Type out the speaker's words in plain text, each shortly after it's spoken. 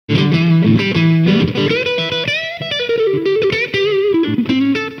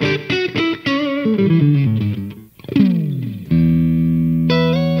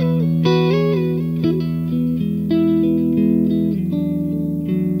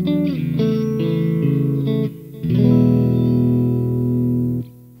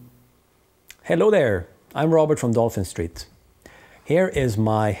Hello there, I'm Robert from Dolphin Street. Here is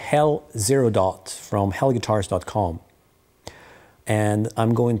my Hell ZeroDot from hellguitars.com. And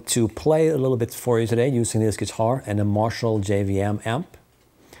I'm going to play a little bit for you today using this guitar and a Marshall JVM amp.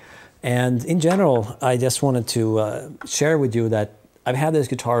 And in general, I just wanted to share with you that I've had this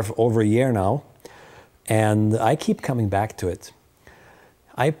guitar for over a year now, and I keep coming back to it.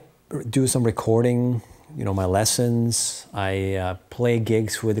 I do some recording, you know, my lessons, I play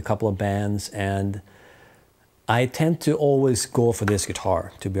gigs with a couple of bands, and I tend to always go for this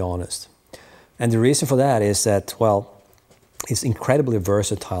guitar, to be honest. And the reason for that is that, well, it's incredibly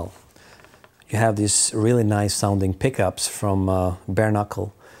versatile. You have these really nice sounding pickups from bare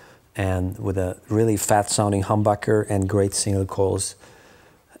knuckle, and with a really fat sounding humbucker and great single coils.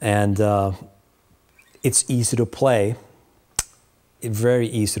 And it's easy to play. Very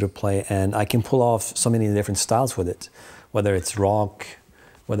easy to play, and I can pull off so many different styles with it, whether it's rock,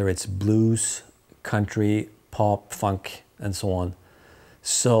 whether it's blues, country, pop, funk, and so on.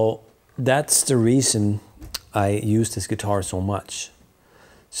 So that's the reason I use this guitar so much.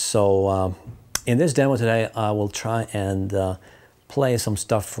 So in this demo today, I will try and play some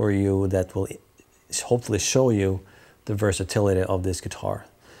stuff for you that will hopefully show you the versatility of this guitar.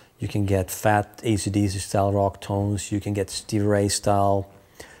 You can get fat AC/DC style rock tones, you can get Stevie Ray style,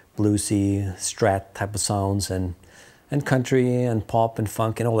 bluesy, strat type of sounds, and country and pop and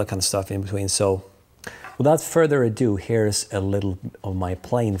funk and all that kind of stuff in between. So without further ado, here's a little of my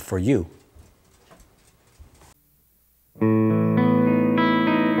playing for you.